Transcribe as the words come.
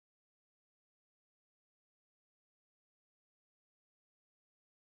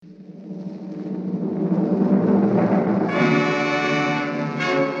From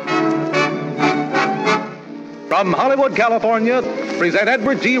Hollywood, California, present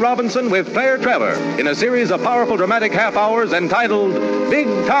Edward G. Robinson with Claire Trevor in a series of powerful dramatic half hours entitled Big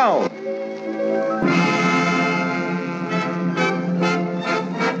Town.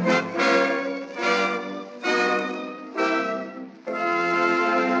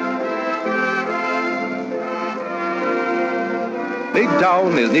 Big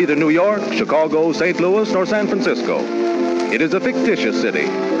Town is neither New York, Chicago, St. Louis, nor San Francisco. It is a fictitious city,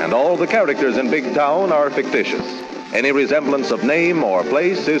 and all the characters in Big Town are fictitious. Any resemblance of name or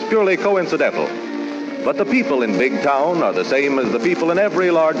place is purely coincidental. But the people in Big Town are the same as the people in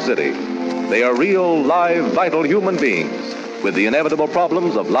every large city. They are real, live, vital human beings with the inevitable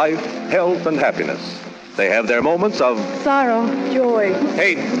problems of life, health, and happiness. They have their moments of sorrow, joy,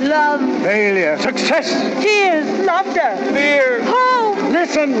 hate, love, failure, success, tears, laughter, fear, hope.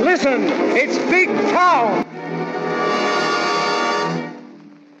 Listen, it's Big Town.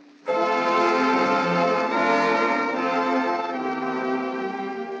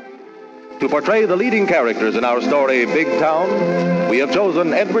 To portray the leading characters in our story, Big Town, we have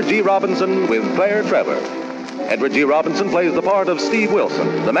chosen Edward G. Robinson with Claire Trevor. Edward G. Robinson plays the part of Steve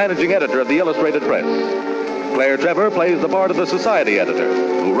Wilson, the managing editor of the Illustrated Press. Claire Trevor plays the part of the society editor,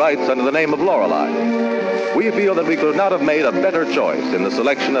 who writes under the name of Lorelei. We feel that we could not have made a better choice in the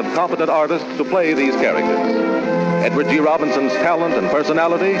selection of competent artists to play these characters. Edward G. Robinson's talent and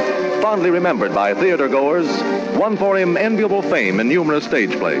personality, fondly remembered by theater goers, won for him enviable fame in numerous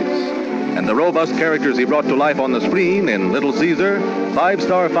stage plays. And the robust characters he brought to life on the screen in Little Caesar, Five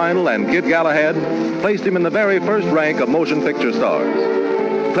Star Final, and Kid Galahad placed him in the very first rank of motion picture stars.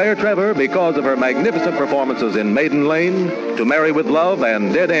 Claire Trevor, because of her magnificent performances in Maiden Lane, To Marry with Love,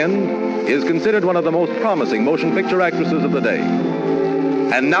 and Dead End, is considered one of the most promising motion picture actresses of the day.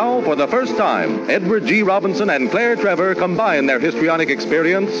 And now, for the first time, Edward G. Robinson and Claire Trevor combine their histrionic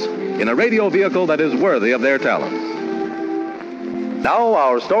experience in a radio vehicle that is worthy of their talents. Now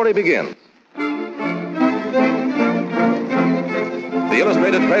our story begins. The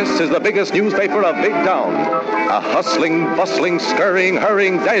Illustrated Press is the biggest newspaper of Big Town. A hustling, bustling, scurrying,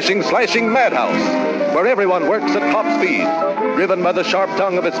 hurrying, dashing, slashing madhouse where everyone works at top speed, driven by the sharp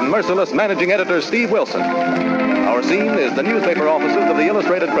tongue of its merciless managing editor, Steve Wilson. Our scene is the newspaper offices of the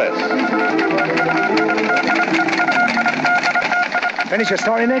Illustrated Press. Finish your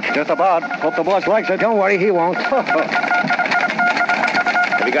story, Nick? Just about. Hope the boss likes it. Don't worry, he won't.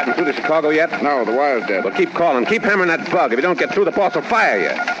 Have you gotten through to Chicago yet? No, the wire's dead. Well, keep calling. Keep hammering that bug. If you don't get through, the boss will fire you.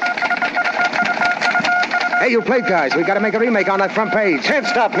 Hey, you plate guys, we got to make a remake on that front page. Can't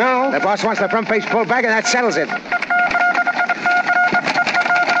stop now. The boss wants the front page pulled back, and that settles it.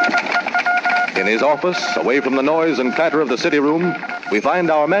 In his office, away from the noise and clatter of the city room, we find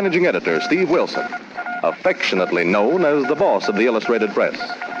our managing editor, Steve Wilson, affectionately known as the boss of the Illustrated Press.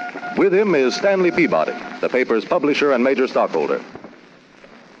 With him is Stanley Peabody, the paper's publisher and major stockholder.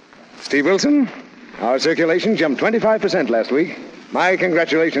 Steve Wilson, our circulation jumped 25% last week. My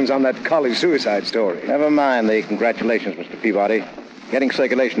congratulations on that college suicide story. Never mind the congratulations, Mr. Peabody. Getting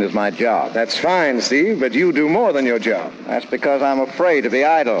circulation is my job. That's fine, Steve, but you do more than your job. That's because I'm afraid to be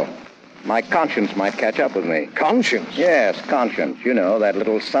idle. My conscience might catch up with me. Conscience? Yes, conscience. You know, that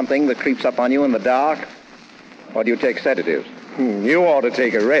little something that creeps up on you in the dark. Or do you take sedatives? You ought to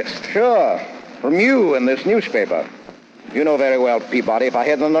take a rest. Sure. From you in this newspaper. You know very well, Peabody, if I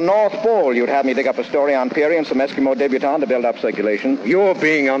had in the North Pole, you'd have me dig up a story on Peary and some Eskimo debutante to build up circulation. You're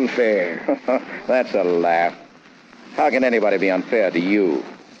being unfair. That's a laugh. How can anybody be unfair to you?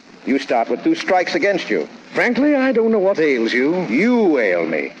 You start with 2 strikes against you. Frankly, I don't know what ails you. You ail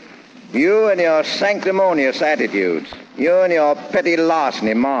me. You and your sanctimonious attitudes. You and your petty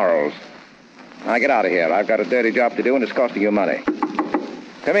larceny morals. Now get out of here. I've got a dirty job to do, and it's costing you money.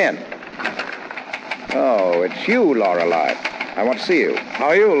 Come in. Oh, it's you, Lorelei. I want to see you. How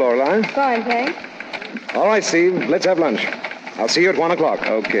are you, Lorelei? Fine, thanks. All right, Steve, let's have lunch. I'll see you at 1 o'clock.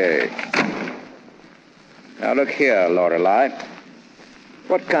 Okay. Now, look here, Lorelei.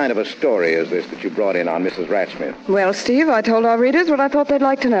 What kind of a story is this that you brought in on Mrs. Ratsmith? Well, Steve, I told our readers what I thought they'd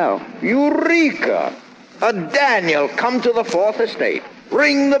like to know. Eureka! A Daniel come to the 4th estate.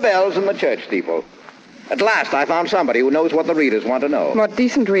 Ring the bells in the church steeple. At last, I found somebody who knows what the readers want to know. What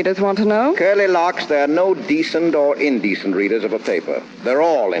decent readers want to know? Curly locks, there are no decent or indecent readers of a paper. They're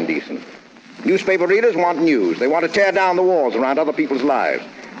all indecent. Newspaper readers want news. They want to tear down the walls around other people's lives.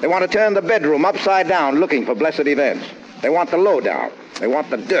 They want to turn the bedroom upside down looking for blessed events. They want the lowdown. They want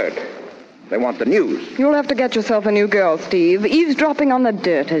the dirt. They want the news. You'll have to get yourself a new girl, Steve. Eavesdropping on the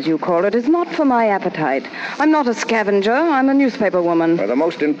dirt, as you call it, is not for my appetite. I'm not a scavenger. I'm a newspaper woman. Well, the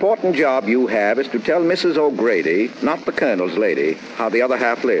most important job you have is to tell Mrs. O'Grady, not the Colonel's lady, how the other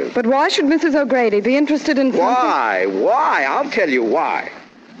half lives. But why should Mrs. O'Grady be interested in something? Why? I'll tell you why.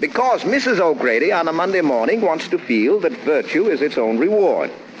 Because Mrs. O'Grady on a Monday morning wants to feel that virtue is its own reward,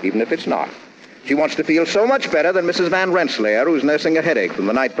 even if it's not. She wants to feel so much better than Mrs. Van Rensselaer, who's nursing a headache from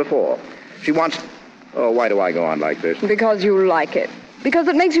the night before. She wants... Oh, why do I go on like this? Because you like it. Because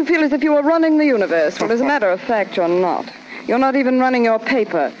it makes you feel as if you were running the universe. Well, as a matter of fact, you're not. You're not even running your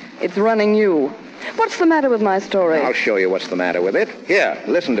paper. It's running you. What's the matter with my story? I'll show you what's the matter with it. Here,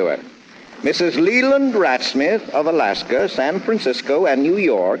 listen to it. Mrs. Leland Ratsmith of Alaska, San Francisco, and New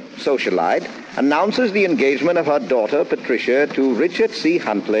York, socialite, announces the engagement of her daughter, Patricia, to Richard C.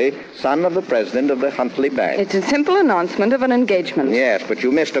 Huntley, son of the president of the Huntley Bank. It's a simple announcement of an engagement. Yes, but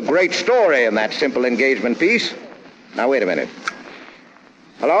you missed a great story in that simple engagement piece. Now, wait a minute.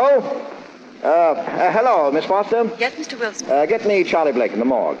 Hello? Hello, Miss Foster? Yes, Mr. Wilson. Get me Charlie Blake in the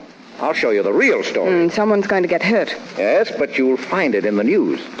morgue. I'll show you the real story. Someone's going to get hurt. Yes, but you'll find it in the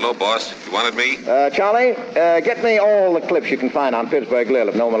news. Hello, boss. You wanted me? Charlie, get me all the clips you can find on Pittsburgh Lil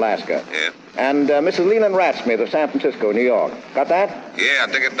of Nome, Alaska. Yeah? And Mrs. Leland Ratsmith of San Francisco, New York. Got that? Yeah,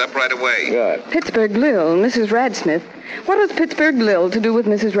 I'll dig it up right away. Good. Pittsburgh Lil, Mrs. Radsmith. What has Pittsburgh Lil to do with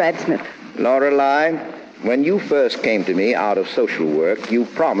Mrs. Radsmith? Lorelei, when you first came to me out of social work, you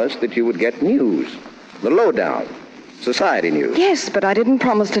promised that you would get news. The lowdown. Society news. Yes, but I didn't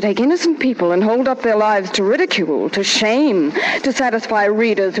promise to take innocent people and hold up their lives to ridicule, to shame, to satisfy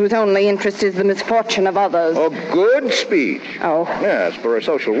readers whose only interest is the misfortune of others. A good speech. Oh. Yes, for a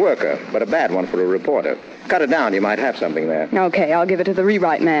social worker, but a bad one for a reporter. Cut it down. You might have something there. Okay, I'll give it to the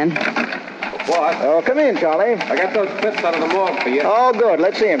rewrite man. What? Oh, come in, Charlie. I got those clips out of the morgue for you. Oh, good.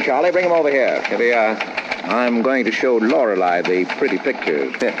 Let's see him, Charlie. Bring him over here. Here they are. I'm going to show Lorelei the pretty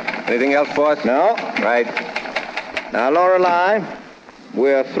pictures. Anything else, boss? No? Right. Now, Lorelei,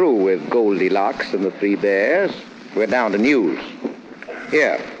 we're through with Goldilocks and the Three Bears. We're down to news.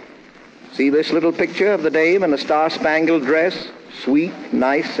 Here. See this little picture of the dame in the star-spangled dress? Sweet,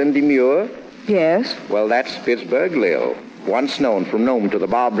 nice, and demure? Yes? Well, that's Pittsburgh Lil. Once known from Nome to the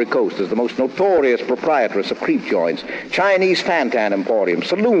Barbary Coast as the most notorious proprietress of creep joints, Chinese fantan emporiums,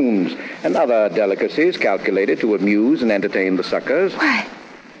 saloons, and other delicacies calculated to amuse and entertain the suckers. Why,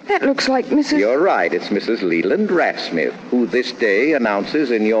 that looks like Mrs... You're right. It's Mrs. Leland Ratsmith, who this day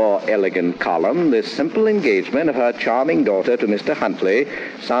announces in your elegant column this simple engagement of her charming daughter to Mr. Huntley,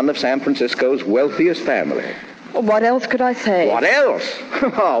 son of San Francisco's wealthiest family. What else could I say? What else?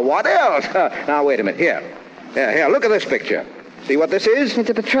 What else? Now, wait a minute. Here, look at this picture. See what this is? It's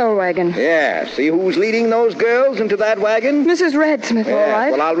a patrol wagon. Yeah, see who's leading those girls into that wagon? Mrs. Radsmith, all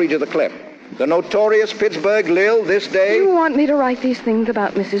right. Well, I'll read you the clip. The notorious Pittsburgh Lil this day... You want me to write these things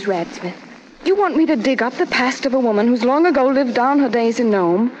about Mrs. Radsmith? You want me to dig up the past of a woman who's long ago lived down her days in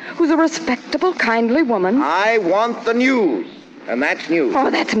Nome, who's a respectable, kindly woman? I want the news, and that's news. Oh,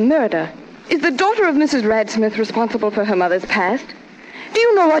 that's murder. Is the daughter of Mrs. Radsmith responsible for her mother's past? Do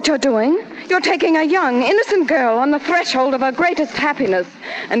you know what you're doing? You're taking a young, innocent girl on the threshold of her greatest happiness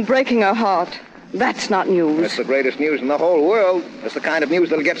and breaking her heart. That's not news. It's the greatest news in the whole world. It's the kind of news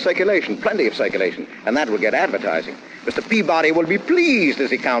that'll get circulation, plenty of circulation, and that will get advertising. Mr. Peabody will be pleased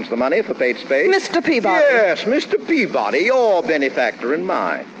as he counts the money for paid space. Mr. Peabody? Yes, Mr. Peabody, your benefactor and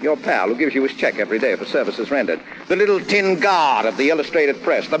mine. Your pal who gives you his check every day for services rendered. The little tin god of the illustrated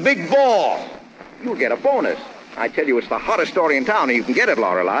press. The big boss. You'll get a bonus. I tell you, it's the hottest story in town, and you can get it,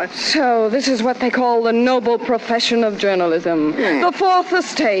 Lorelei. So, this is what they call the noble profession of journalism. The fourth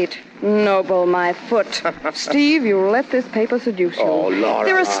estate. Noble, my foot. Steve, you let this paper seduce you. Oh, Lorelei.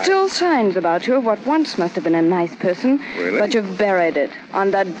 There are still signs about you of what once must have been a nice person. Really? But you've buried it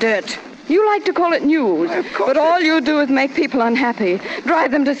on the dirt. You like to call it news, Of course but all you do is make people unhappy,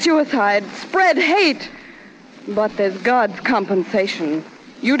 drive them to suicide, spread hate. But there's God's compensation.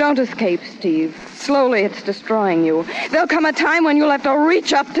 You don't escape, Steve. Slowly, it's destroying you. There'll come a time when you'll have to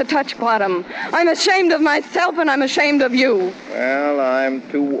reach up to touch bottom. I'm ashamed of myself, and I'm ashamed of you. Well, I'm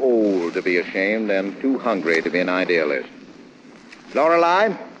too old to be ashamed and too hungry to be an idealist.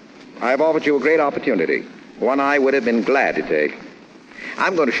 Lorelei, I've offered you a great opportunity, one I would have been glad to take.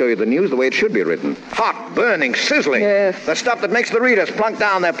 I'm going to show you the news the way it should be written. Hot, burning, sizzling. Yes. The stuff that makes the readers plunk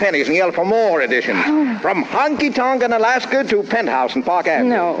down their pennies and yell for more editions. From honky-tonk in Alaska to penthouse in Park Avenue.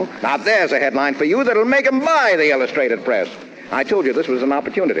 No. Now, there's a headline for you that'll make 'em buy the illustrated press. I told you this was an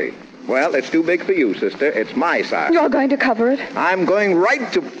opportunity. Well, it's too big for you, sister. It's my size. You're going to cover it? I'm going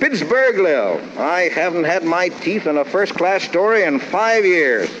right to Pittsburgh Lil. I haven't had my teeth in a first-class story in 5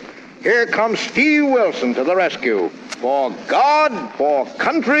 years. Here comes Steve Wilson to the rescue. For God, for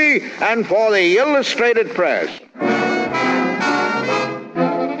country, and for the Illustrated Press.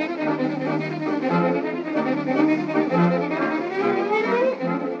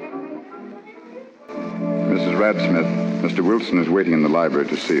 Mrs. Radsmith, Mr. Wilson is waiting in the library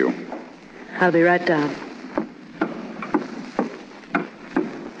to see you. I'll be right down.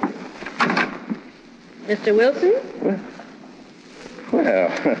 Mr. Wilson?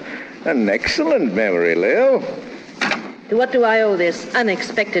 Well, an excellent memory, Lil. To what do I owe this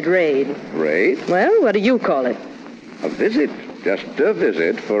unexpected raid? Raid? Well, what do you call it? A visit. Just a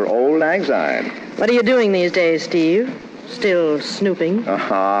visit for old Lang Syne. What are you doing these days, Steve? Still snooping?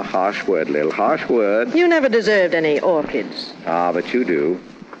 Aha, harsh word, Lil, harsh word. You never deserved any orchids. Ah, but you do.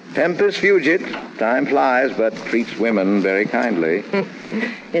 Tempus fugit. Time flies, but treats women very kindly.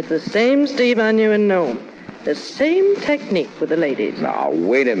 It's the same Steve I knew in Nome. The same technique with the ladies. Now,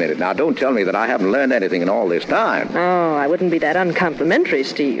 wait a minute. Now, don't tell me that I haven't learned anything in all this time. Oh, I wouldn't be that uncomplimentary,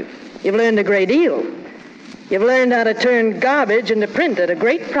 Steve. You've learned a great deal. You've learned how to turn garbage into print at a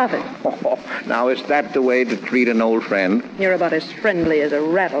great profit. Oh, now, is that the way to treat an old friend? You're about as friendly as a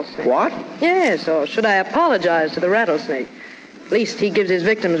rattlesnake. What? Yes, or should I apologize to the rattlesnake? At least he gives his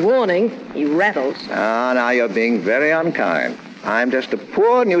victims warning. He rattles. Ah, now you're being very unkind. I'm just a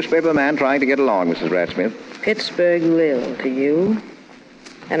poor newspaper man trying to get along, Mrs. Radsmith. Pittsburgh Lil to you.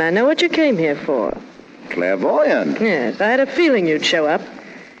 And I know what you came here for. Clairvoyant. Yes, I had a feeling you'd show up.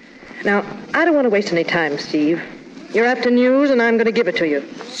 Now, I don't want to waste any time, Steve. You're after news, and I'm going to give it to you.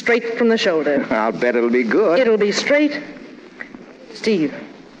 Straight from the shoulder. I'll bet it'll be good. It'll be straight. Steve,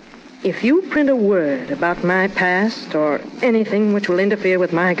 if you print a word about my past or anything which will interfere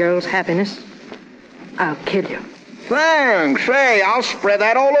with my girl's happiness, I'll kill you. Thanks. Say, I'll spread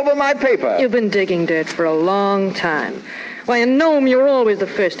that all over my paper. You've been digging dirt for a long time. Why, in Nome, you were always the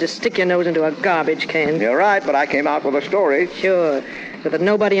first to stick your nose into a garbage can. You're right, but I came out with a story. Sure, so that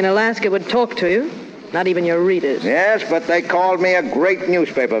nobody in Alaska would talk to you, not even your readers. Yes, but they called me a great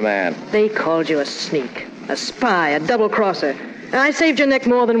newspaper man. They called you a sneak, a spy, a double-crosser. And I saved your neck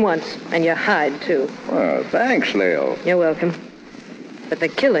more than once, and your hide, too. Well, thanks, Leo. You're welcome. But the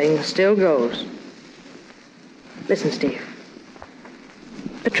killing still goes. Listen, Steve.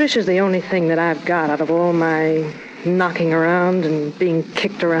 Patricia's the only thing that I've got out of all my knocking around and being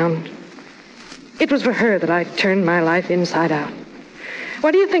kicked around. It was for her that I turned my life inside out.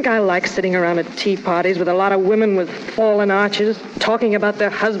 Why do you think I like sitting around at tea parties with a lot of women with fallen arches, talking about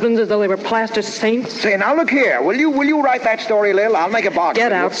their husbands as though they were plaster saints? Say, now look here. Will you write that story, Lil? I'll make a bargain.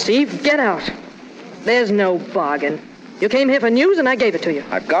 Get out, Steve. Get out. There's no bargain. You came here for news, and I gave it to you.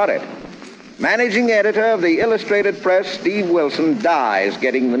 I've got it. Managing editor of the Illustrated Press, Steve Wilson, dies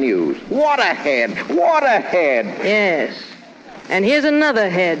getting the news. What a head! What a head! Yes. And here's another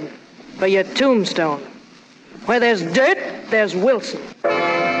head for your tombstone. Where there's dirt, there's Wilson.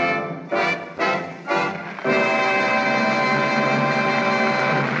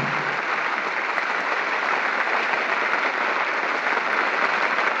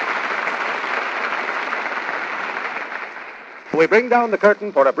 We bring down the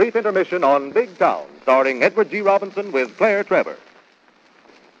curtain for a brief intermission on Big Town, starring Edward G. Robinson with Claire Trevor.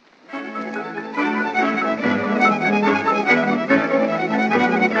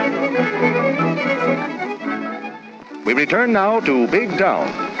 We return now to Big Town.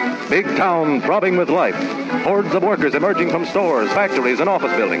 Big Town throbbing with life. Hordes of workers emerging from stores, factories, and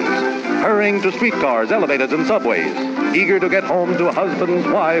office buildings. Hurrying to streetcars, elevators, and subways. Eager to get home to husbands,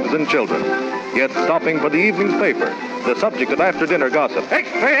 wives, and children. Yet stopping for the evening's paper, the subject of after-dinner gossip.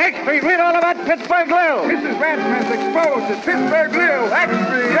 Extra, read all about Pittsburgh Lil. Mrs. Radsmith exposed as Pittsburgh Lil.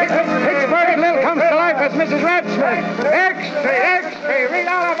 Pittsburgh Lil comes to life as Mrs. Radsmith. Extra, read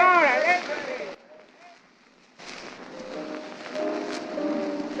all about it.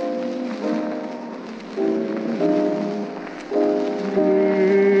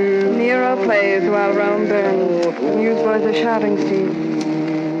 Nero plays while Rome burns. Newsboys are shouting, Steve.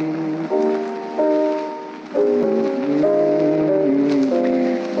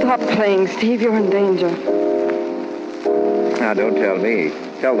 Stop playing, Steve. You're in danger. Now, don't tell me.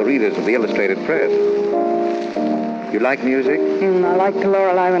 Tell the readers of the Illustrated Press. You like music? I liked the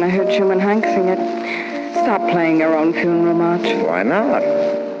Lorelei when I heard Schumann Hank sing it. Stop playing your own funeral march. Why not?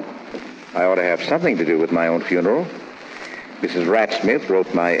 I ought to have something to do with my own funeral. Mrs. Ratsmith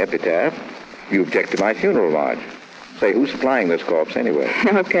wrote my epitaph. You object to my funeral march. Say, who's supplying this corpse anyway?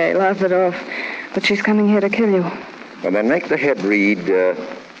 Okay, laugh it off. But she's coming here to kill you. Well, then make the head read,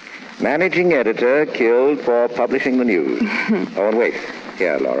 Managing Editor Killed for Publishing the News. Oh, and wait.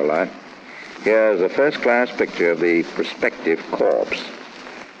 Here, Lorelei. Here's a first-class picture of the prospective corpse.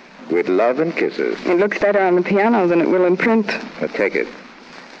 With love and kisses. It looks better on the piano than it will in print. Take it.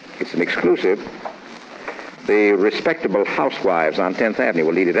 It's an exclusive. The respectable housewives on 10th Avenue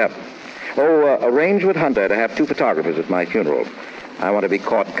will lead it up. Arrange with Hunter to have 2 photographers at my funeral. I want to be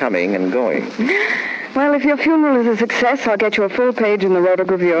caught coming and going. Well, if your funeral is a success, I'll get you a full page in the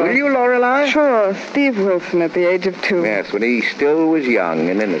Rotogravure. Will you, Lorelei? Sure. Steve Wilson at the age of 2. Yes, when he still was young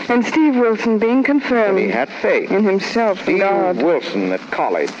and innocent. And Steve Wilson being confirmed. And he had faith. In himself and God. Steve Wilson at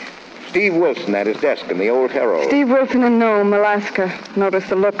college. Steve Wilson at his desk in the Old Herald. Steve Wilson in Nome, Alaska. Notice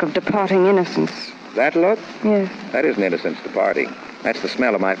the look of departing innocence. That look? Yes. That isn't innocence departing. That's the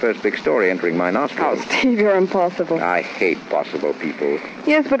smell of my first big story entering my nostrils. Oh, Steve, you're impossible. I hate possible people.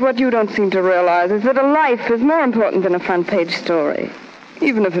 Yes, but what you don't seem to realize is that a life is more important than a front-page story,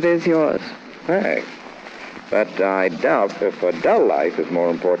 even if it is yours. Thanks. But I doubt if a dull life is more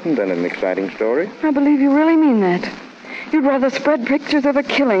important than an exciting story. I believe you really mean that. You'd rather spread pictures of a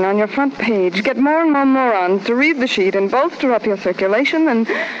killing on your front page, get more and more morons to read the sheet and bolster up your circulation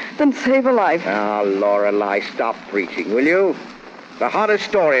than save a life. Now, Lorelei, stop preaching, will you? The hottest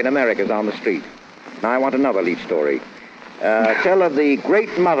story in America is on the street. Now, I want another lead story. Tell of the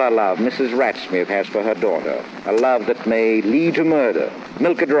great mother love Mrs. Ratsmith has for her daughter. A love that may lead to murder.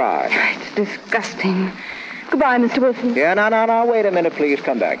 Milk her dry. It's disgusting. Goodbye, Mr. Wilson. Yeah, no. Wait a minute, please.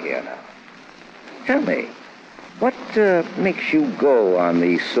 Come back here now. Tell me, what makes you go on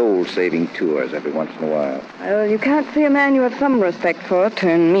these soul-saving tours every once in a while? Well, you can't see a man you have some respect for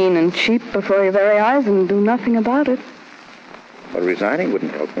turn mean and cheap before your very eyes and do nothing about it. But resigning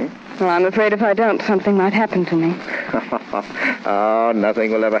wouldn't help me. Well, I'm afraid if I don't, something might happen to me. Oh,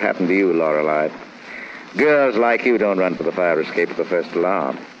 nothing will ever happen to you, Lorelei. Girls like you don't run for the fire escape at the first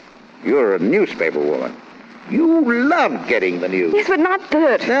alarm. You're a newspaper woman. You love getting the news. Yes, but not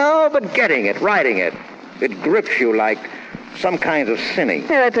dirt. No, but getting it, writing it. It grips you like some kinds of sinning.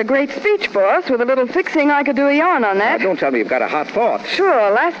 Yeah, that's a great speech, boss. With a little fixing, I could do a yarn on that. Now, don't tell me you've got a hot thought. Sure.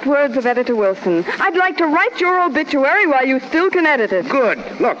 Last words of Editor Wilson. I'd like to write your obituary while you still can edit it. Good.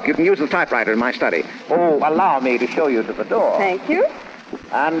 Look, you can use the typewriter in my study. Oh, allow me to show you to the door. Thank you.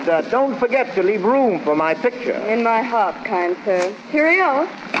 And don't forget to leave room for my picture. In my heart, kind sir. Cheerio.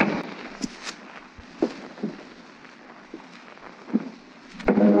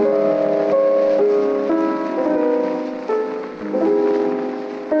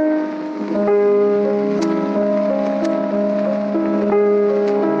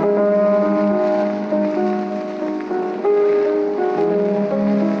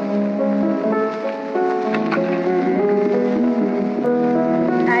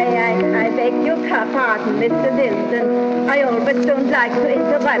 Mr. Wilson, I always don't like to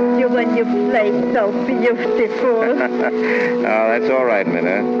interrupt you when you play so beautiful. Oh, that's all right,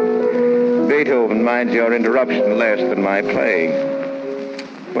 Minna. Beethoven minds your interruption less than my playing.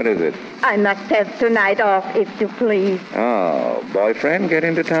 What is it? I must have tonight off, if you please. Oh, boyfriend get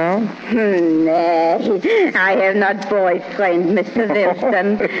into town? Nay, I have not boyfriend, Mr.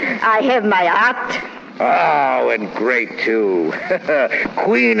 Wilson. I have my art. Oh, and great, too.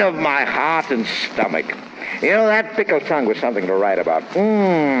 Queen of my heart and stomach. You know, that pickled tongue was something to write about.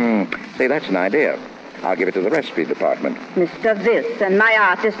 Say, that's an idea. I'll give it to the recipe department. Mr. Wilson, my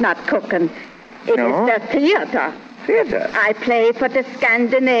art is not cooking. It is the theater. Theater? I play for the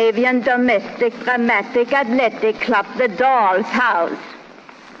Scandinavian Domestic Dramatic Athletic Club, the Doll's House.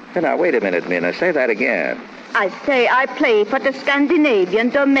 Now, wait a minute, Minna. Say that again. I say I play for the Scandinavian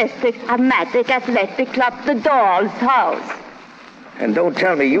Domestic Dramatic Athletic Club, the Doll's House. And don't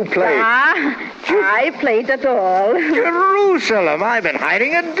tell me you play... I played at all. Jerusalem! I've been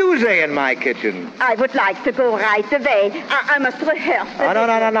hiding a doozy in my kitchen. I would like to go right away. I must rehearse.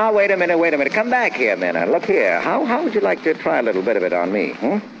 Oh, no. Wait a minute. Come back here, Minna. Look here. How would you like to try a little bit of it on me,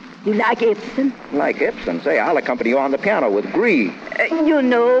 You like Ibsen? Like Ibsen? Say, I'll accompany you on the piano with Grieg. You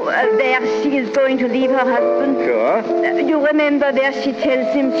know where she is going to leave her husband? Sure. You remember where she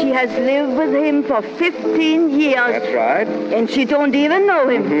tells him she has lived with him for 15 years. That's right. And she don't even know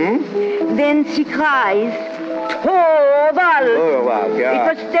him. Mm-hmm. Then she cries, Torvald! Oh, wow,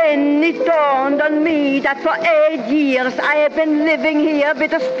 yeah. It was then it dawned on me that for 8 years I have been living here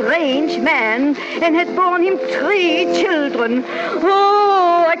with a strange man and had borne him 3 children.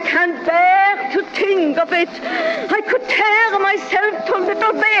 Oh, I can't bear to think of it. I could tear myself to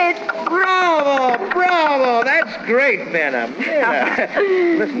little bits. Bravo! That's great, Minna.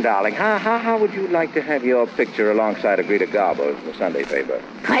 Listen, darling, how would you like to have your picture alongside of Greta Garbo's in the Sunday paper?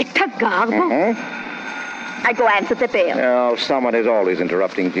 Greta Garbo? Mm-hmm. I go answer the bell. Oh, someone is always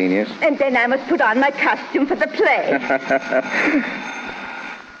interrupting genius. And then I must put on my costume for the play.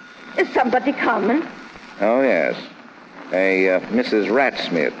 Is somebody coming? Oh, yes. A Mrs.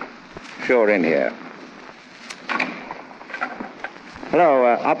 Ratsmith. Sure, in here. Hello,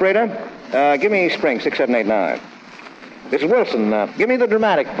 operator. Give me Spring 6789. This is Wilson. Give me the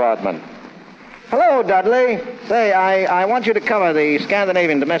dramatic department. Hello, Dudley. Say, I want you to cover the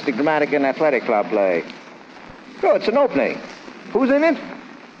Scandinavian Domestic Dramatic and Athletic Club play. Oh, it's an opening. Who's in it?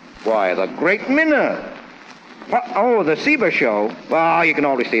 Why, the great Minna. Oh, the Sieber show. Well, you can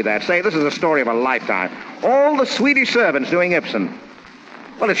always see that. Say, this is the story of a lifetime. All the Swedish servants doing Ibsen.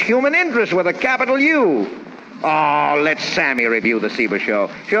 Well, it's human interest with a capital U. Oh, let Sammy review the Sieber show.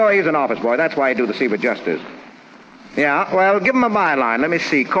 Sure, he's an office boy. That's why I do the Sieber justice. Yeah, well, give him a byline. Let me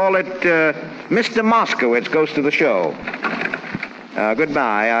see. Call it Mr. Moskowitz Goes to the Show.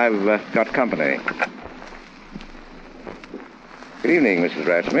 Goodbye. I've got company. Good evening, Mrs.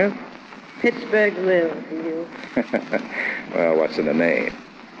 Ratsmith. Pittsburgh Lil for you. Well, what's in the name?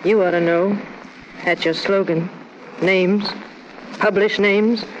 You ought to know. That's your slogan. Names. Publish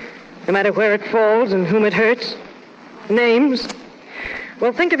names. No matter where it falls and whom it hurts. Names.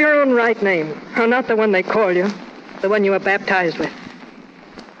 Well, think of your own right name. Oh, not the one they call you. The one you were baptized with.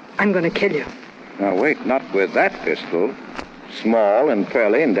 I'm going to kill you. Now, wait, not with that pistol. Small and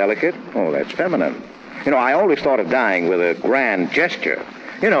pearly and delicate. Oh, that's feminine. You know, I always thought of dying with a grand gesture.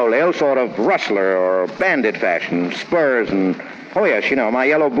 You know, Lil, sort of rustler or bandit fashion, spurs and... Oh, yes, you know, my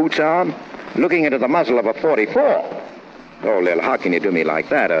yellow boots on, looking into the muzzle of a .44. Oh, Lil, how can you do me like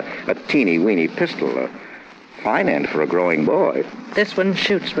that? A teeny-weeny pistol. A fine end for a growing boy. This one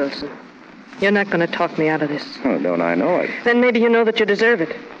shoots, Wilson. You're not going to talk me out of this. Oh, don't I know it? Then maybe you know that you deserve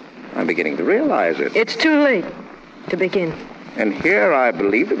it. I'm beginning to realize it. It's too late to begin. And here I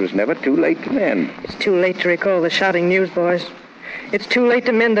believed it was never too late to end. It's too late to recall the shouting newsboys. It's too late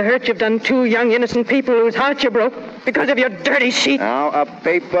to mend the hurt you've done two young, innocent people whose hearts you broke because of your dirty sheet. Now, a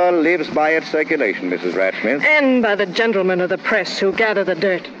paper lives by its circulation, Mrs. Ratsmith. And by the gentlemen of the press who gather the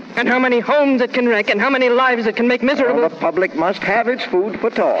dirt. And how many homes it can wreck, and how many lives it can make miserable. Well, the public must have its food for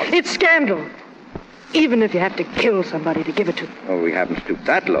thought. It's scandal. Even if you have to kill somebody to give it to them. Oh, we haven't stooped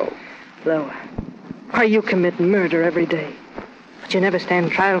that low. Lower. Why, you commit murder every day. But you never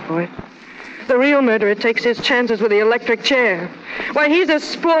stand trial for it. The real murderer takes his chances with the electric chair. Why, he's a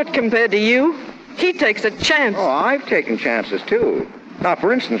sport compared to you. He takes a chance. Oh, I've taken chances, too. Now,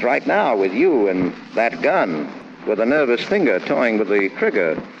 for instance, right now, with you and that gun, with a nervous finger toying with the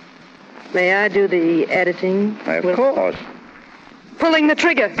trigger. May I do the editing? Of course. Pulling the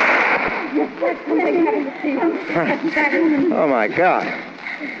trigger. Oh, my God.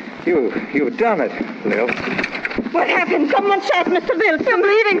 You've done it, Lil. What happened? Someone shot Mr. Wilson. I'm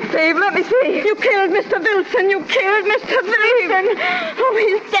bleeding, Steve. Let me see. You killed Mr. Wilson. You killed Mr. Wilson. Oh,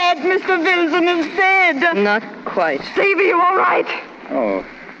 he's dead. Mr. Wilson is dead. Not quite. Steve, are you all right? Oh,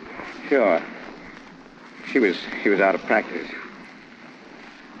 sure. She was out of practice.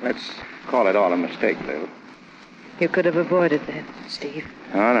 Let's call it all a mistake, Lil. You could have avoided that, Steve.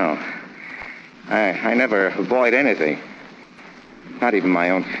 Oh, no. I never avoid anything. Not even my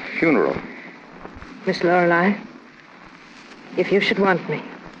own funeral. Miss Lorelei, if you should want me,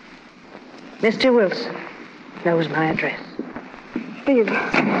 Mr. Wilson knows my address. Steve,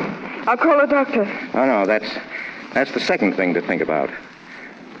 I'll call a doctor. Oh, no, that's the second thing to think about.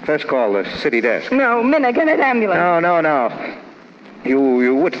 First call the city desk. No, Minna, get an ambulance. No.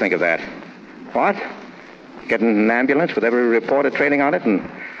 You would think of that. What? Get an ambulance with every reporter trailing on it and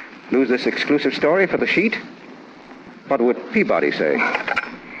lose this exclusive story for the sheet? What would Peabody say?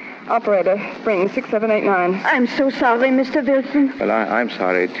 Operator, Spring 6789. I'm so sorry, Mr. Wilson. Well, I'm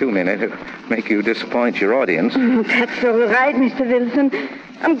sorry, too, Minna, to make you disappoint your audience. That's all right, Mr. Wilson.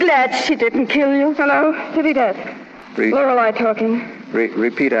 I'm glad she didn't kill you. Hello, city desk. Lorelei talking.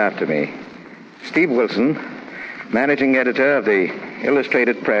 Repeat after me. Steve Wilson, managing editor of the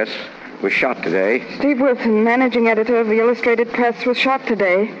Illustrated Press, was shot today. Steve Wilson, managing editor of the Illustrated Press, was shot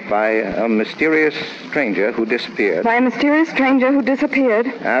today. By a mysterious stranger who disappeared. By a mysterious stranger who disappeared.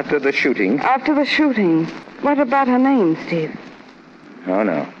 After the shooting. After the shooting. What about her name, Steve? Oh,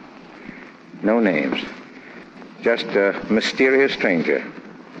 no. No names. Just a mysterious stranger.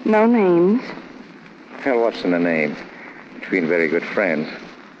 No names? Hell, what's in a name? Between very good friends.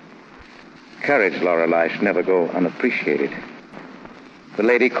 Courage, Lorelei, should never go unappreciated. The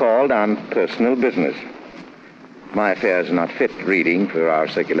lady called on personal business. My affairs are not fit reading for our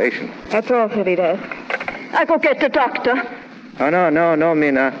circulation. That's all, city desk. I'll go get the doctor. Oh, no,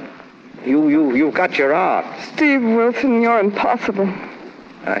 Minna. You've got your art. Steve Wilson, you're impossible.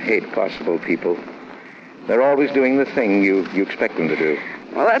 I hate possible people. They're always doing the thing you expect them to do.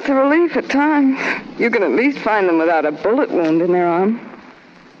 Well, that's a relief at times. You can at least find them without a bullet wound in their arm.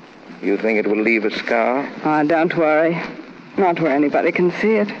 You think it will leave a scar? Ah, don't worry. Not where anybody can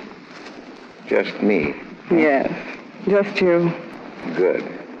see it. Just me. Yes, just you. Good.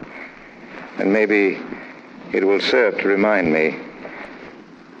 And maybe it will serve to remind me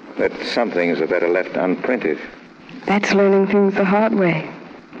that some things are better left unprinted. That's learning things the hard way.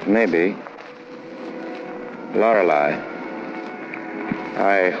 Maybe. Lorelei,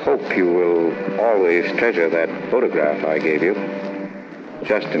 I hope you will always treasure that photograph I gave you,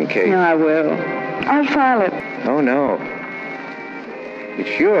 just in case. No, I will. I'll file it. Oh, no.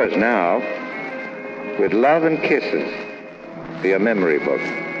 It's yours now, with love and kisses. Be a memory book.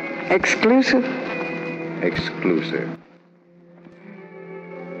 Exclusive? Exclusive.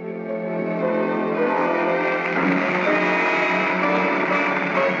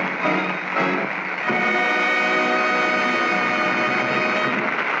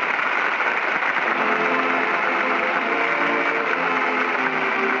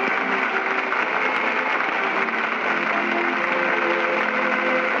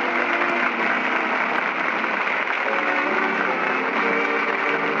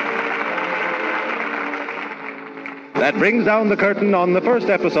 That brings down the curtain on the first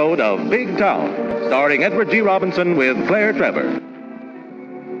episode of Big Town, starring Edward G. Robinson with Claire Trevor.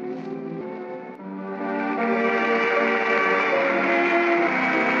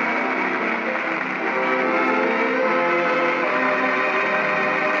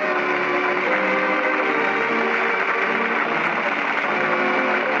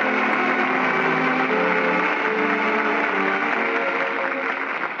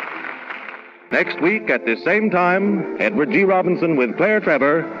 Next week at this same time, Edward G. Robinson with Claire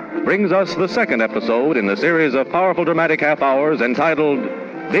Trevor brings us the second episode in the series of powerful dramatic half hours entitled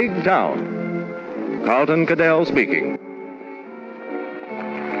Big Town. Carlton Cadell speaking.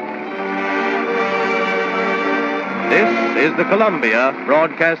 This is the Columbia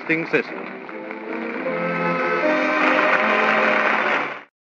Broadcasting System.